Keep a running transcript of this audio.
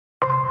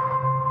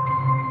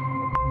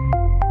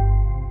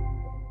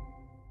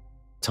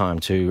Time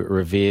to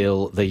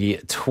reveal the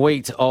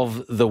tweet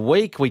of the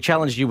week. We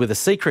challenged you with a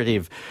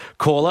secretive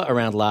caller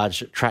around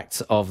large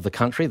tracts of the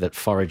country that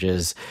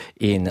forages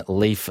in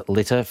leaf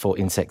litter for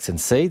insects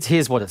and seeds.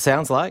 Here's what it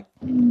sounds like.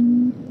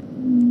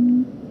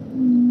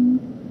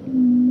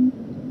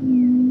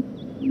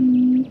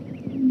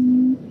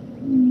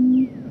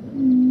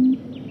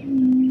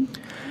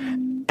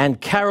 And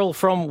Carol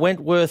from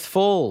Wentworth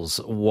Falls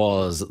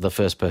was the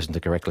first person to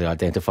correctly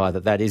identify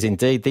that is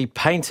indeed the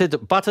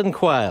painted button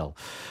quail.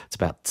 It's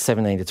about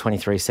 17 to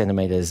 23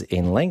 centimetres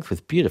in length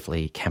with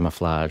beautifully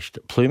camouflaged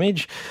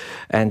plumage.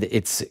 And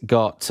it's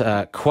got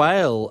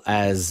quail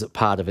as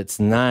part of its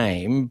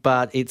name,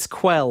 but it's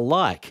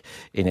quail-like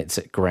in its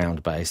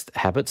ground-based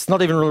habits.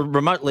 Not even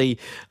remotely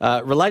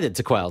related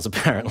to quails,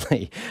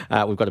 apparently.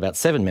 We've got about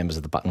 7 members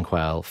of the button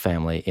quail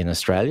family in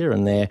Australia,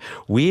 and they're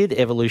weird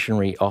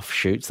evolutionary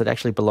offshoots that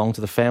actually belong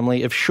to the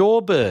family of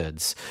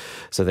shorebirds.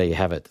 So there you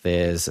have it.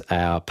 There's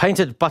our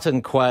painted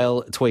button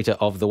quail tweeter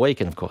of the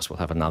week. And of course, we'll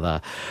have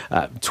another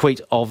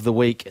tweet of the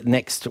week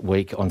next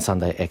week on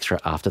Sunday Extra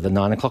after the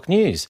 9 o'clock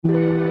news.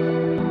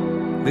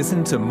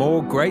 Listen to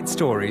more great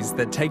stories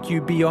that take you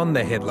beyond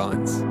the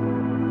headlines.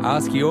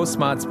 Ask your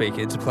smart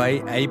speaker to play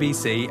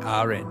ABC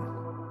RN.